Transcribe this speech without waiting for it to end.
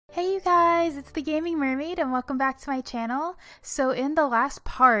Hey you guys, it's the Gaming Mermaid and welcome back to my channel. So in the last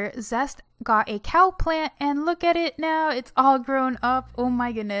part, Zest got a cow plant and look at it now. It's all grown up. Oh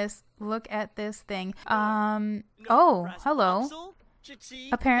my goodness. Look at this thing. Oh, hello.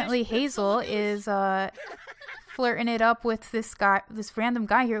 Apparently Hazel is flirting it up with this guy, this random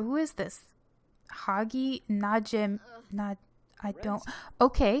guy here. Who is this? Hagi Najem I don't.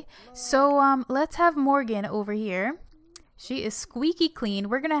 Okay. So let's have Morgan over here. She is squeaky clean.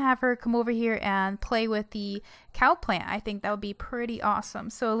 We're going to have her come over here and play with the cow plant. I think that would be pretty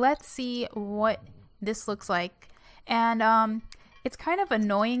awesome. So let's see what this looks like. And it's kind of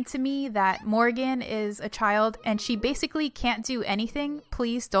annoying to me that Morgan is a child and she basically can't do anything.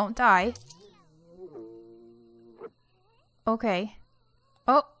 Please don't die. Okay.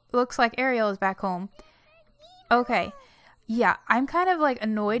 Oh, looks like Ariel is back home. Okay. Yeah, I'm kind of like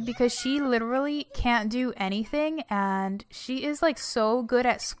annoyed because she literally can't do anything and she is like so good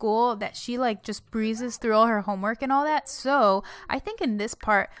at school that she like just breezes through all her homework and all that. So I think in this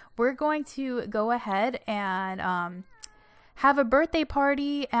part we're going to go ahead and have a birthday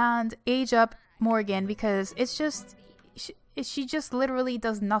party and age up Morgan because it's just she just literally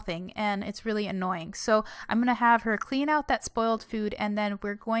does nothing and it's really annoying. So I'm gonna have her clean out that spoiled food and then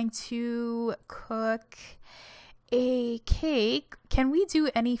we're going to cook a cake. Can we do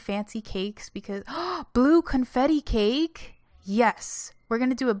any fancy cakes? Because blue confetti cake. Yes, we're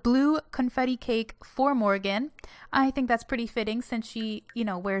gonna do a blue confetti cake for Morgan. I think that's pretty fitting since she, you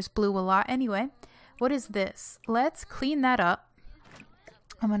know, wears blue a lot anyway. What is this? Let's clean that up.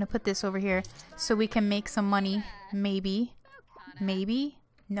 I'm gonna put this over here so we can make some money. Maybe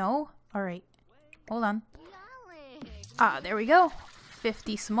no. All right, hold on. There we go.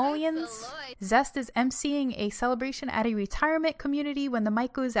 50 simoleons. Zest is emceeing a celebration at a retirement community when the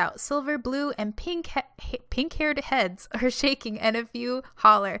mic goes out. Silver, blue, and pink-haired heads are shaking and a few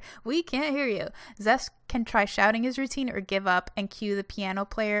holler. We can't hear you. Zest can try shouting his routine or give up and cue the piano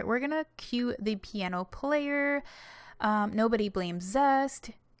player. We're gonna cue the piano player. Nobody blames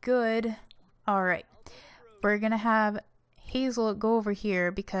Zest. Good. All right. We're gonna have Hazel go over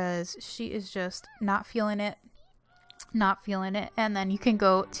here because she is just not feeling it. And then you can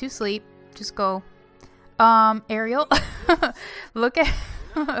go to sleep. Just go. Ariel, look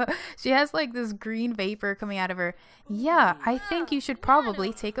at she has like this green vapor coming out of her. Yeah, I think you should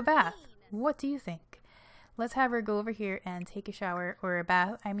probably take a bath. What do you think? Let's have her go over here and take a shower, or a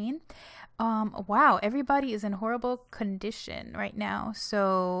bath, I mean. Wow, everybody is in horrible condition right now.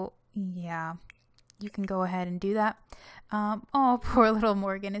 So yeah, you can go ahead and do that. Oh, poor little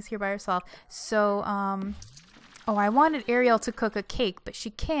Morgan is here by herself. So oh, I wanted Ariel to cook a cake, but she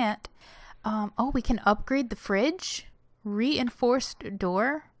can't. Oh, we can upgrade the fridge. Reinforced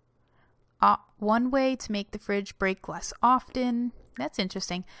door. One way to make the fridge break less often. That's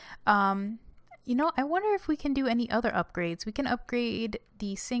interesting. You know, I wonder if we can do any other upgrades. We can upgrade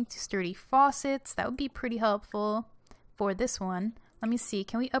the sink to sturdy faucets. That would be pretty helpful for this one. Let me see.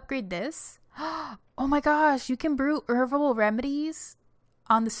 Can we upgrade this? Oh my gosh, you can brew herbal remedies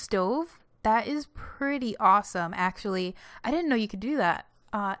on the stove. That is pretty awesome, actually. I didn't know you could do that.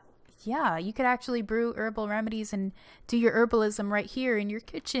 Yeah, you could actually brew herbal remedies and do your herbalism right here in your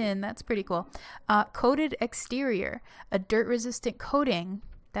kitchen. That's pretty cool. Coated exterior, a dirt-resistant coating.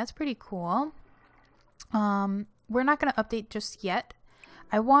 That's pretty cool. We're not going to update just yet.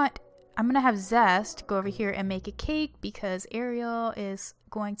 I'm going to have Zest go over here and make a cake because Ariel is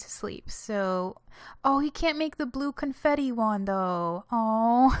going to sleep. So, oh, he can't make the blue confetti one though.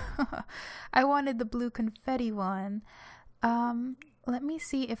 Oh, I wanted the blue confetti one. Let me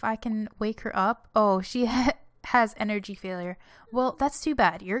see if I can wake her up. Oh, she has energy failure. Well, that's too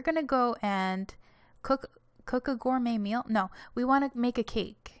bad. You're going to go and cook a gourmet meal. No, we want to make a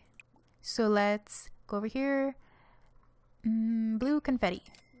cake. So let's go over here. Blue confetti.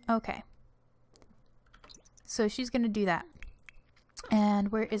 Okay. So she's going to do that.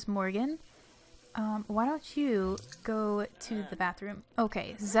 And where is Morgan? Why don't you go to the bathroom?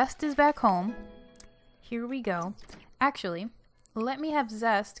 Okay, Zest is back home. Here we go. Actually, let me have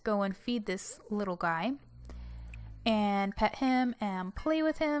Zest go and feed this little guy. And pet him and play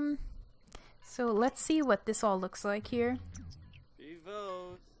with him. So let's see what this all looks like here.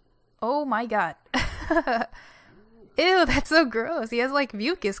 Oh my god. Ew, that's so gross. He has like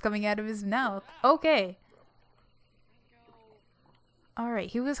mucus coming out of his mouth. Okay. Alright,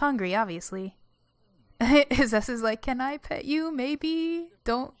 he was hungry, obviously. Zest is like, can I pet you? Maybe?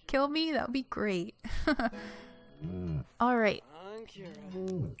 Don't kill me? That would be great. Alright.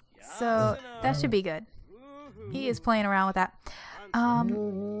 So, that should be good. He is playing around with that.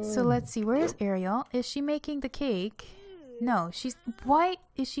 So let's see, where is Ariel? Is she making the cake? No, why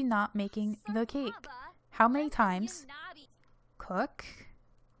is she not making the cake? How many times? Cook.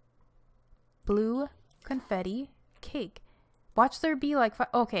 Blue confetti cake. Watch there be like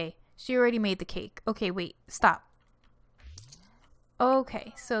okay, she already made the cake. Okay, wait, stop.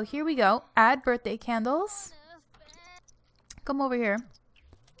 Okay, so here we go. Add birthday candles. Come over here.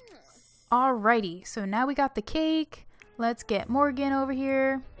 Alrighty, so now we got the cake. Let's get Morgan over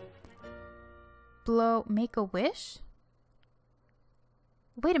here. Make a wish?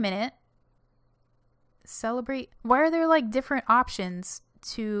 Wait a minute. Celebrate. Why are there like different options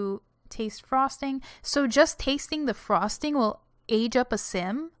to taste frosting? So just tasting the frosting will age up a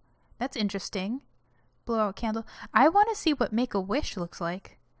sim? That's interesting. Blow out candle. I want to see what make a wish looks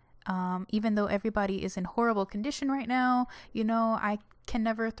like. Even though everybody is in horrible condition right now, you know, I can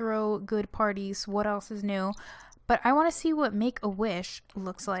never throw good parties. What else is new? But I want to see what make a wish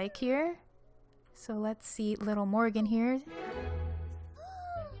looks like here. So let's see little Morgan here.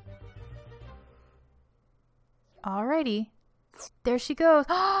 Alrighty. There she goes.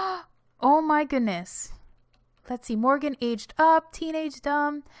 Oh my goodness. Let's see. Morgan aged up. Teenage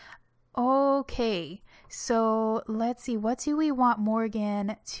dumb. Okay. So let's see. What do we want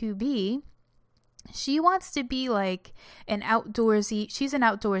Morgan to be? She wants to be like an outdoorsy. She's an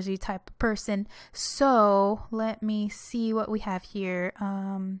outdoorsy type of person. So let me see what we have here.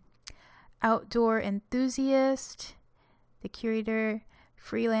 Outdoor enthusiast. The curator.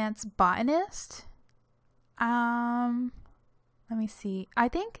 Freelance botanist. Let me see. I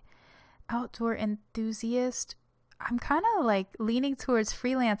think outdoor enthusiast. I'm kind of like leaning towards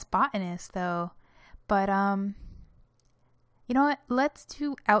freelance botanist though. But you know what? Let's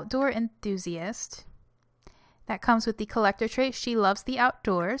do outdoor enthusiast. That comes with the collector trait. She loves the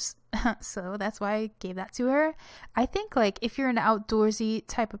outdoors. So that's why I gave that to her. I think like if you're an outdoorsy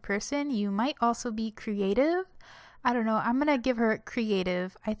type of person, you might also be creative. I don't know. I'm going to give her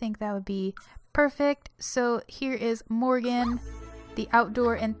creative. I think that would be perfect. So here is Morgan, the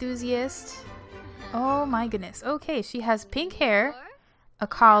outdoor enthusiast. Oh my goodness. Okay, she has pink hair, a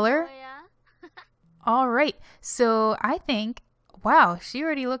collar. All right. So I think, wow, she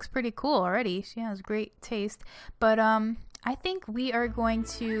already looks pretty cool already. She has great taste. But I think we are going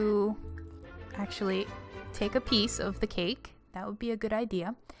to actually take a piece of the cake. That would be a good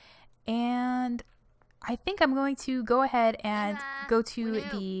idea. And I think I'm going to go ahead and go to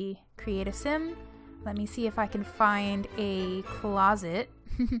the create a sim. Let me see if I can find a closet.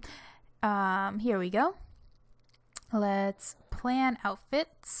 Here we go. Let's plan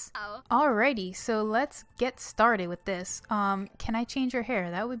outfits. Alrighty, so let's get started with this. Can I change your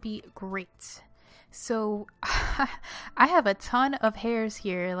hair? That would be great. So I have a ton of hairs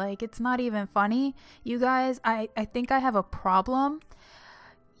here. Like, it's not even funny. You guys, I think I have a problem.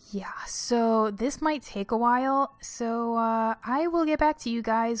 Yeah, so this might take a while. So I will get back to you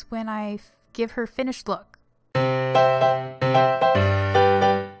guys when I give her finished look.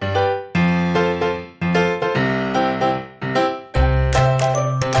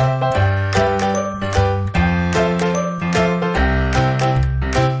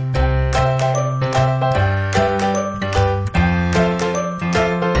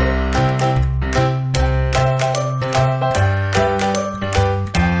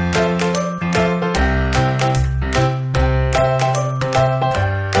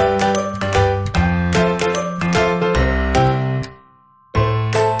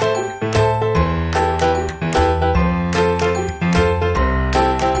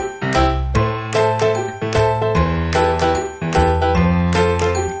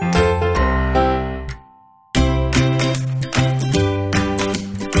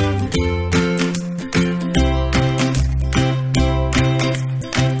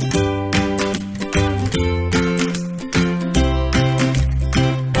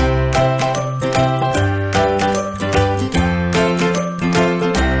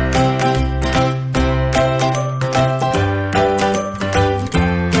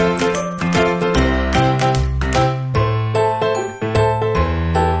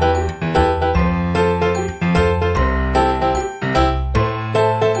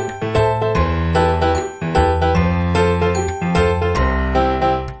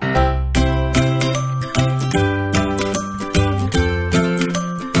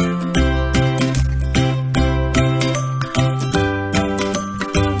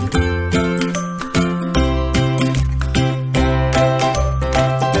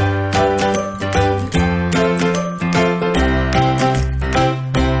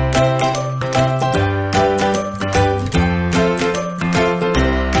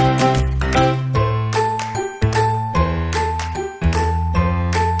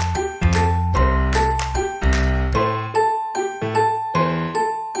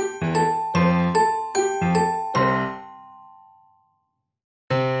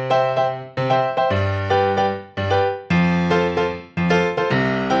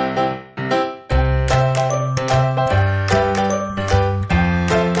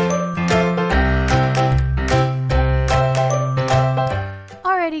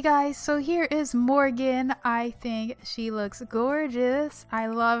 is Morgan. I think she looks gorgeous. I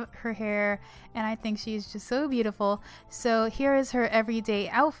love her hair and I think she's just so beautiful. So here is her everyday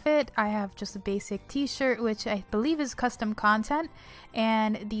outfit. I have just a basic t-shirt, which I believe is custom content,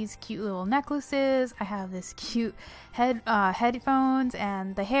 and these cute little necklaces. I have this cute headphones,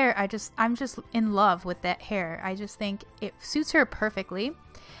 and the hair, I'm just in love with that hair. I just think it suits her perfectly.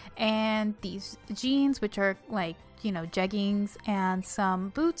 And these jeans, which are like, you know, jeggings, and some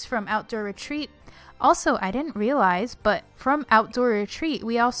boots from Outdoor Retreat. Also, I didn't realize, but from Outdoor Retreat,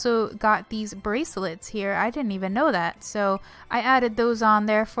 we also got these bracelets here. I didn't even know that. So I added those on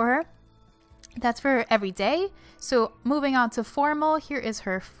there for her. That's for her every day. So moving on to formal, here is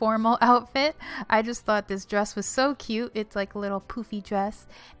her formal outfit. I just thought this dress was so cute. It's like a little poofy dress,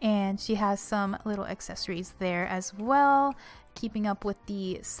 and she has some little accessories there as well, keeping up with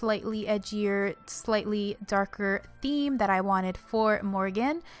the slightly edgier, slightly darker theme that I wanted for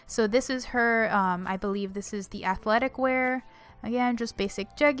Morgan. So this is her, I believe this is the athletic wear. Again, just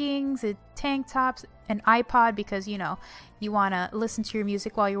basic jeggings, tank tops, an iPod because, you know, you want to listen to your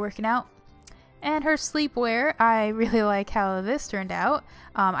music while you're working out. And her sleepwear, I really like how this turned out.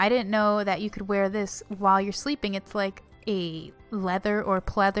 I didn't know that you could wear this while you're sleeping. It's like a leather or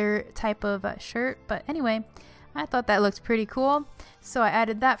pleather type of shirt. But anyway, I thought that looked pretty cool. So I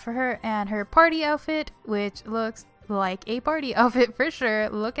added that for her, and her party outfit, which looks like a party outfit for sure.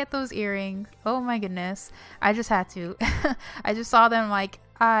 Look at those earrings. Oh my goodness. I just had to. I just saw them, like,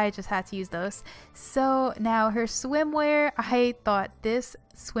 I just had to use those. So now her swimwear, I thought this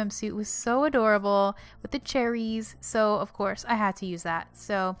swimsuit was so adorable with the cherries. So of course I had to use that.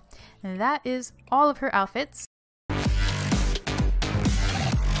 So that is all of her outfits.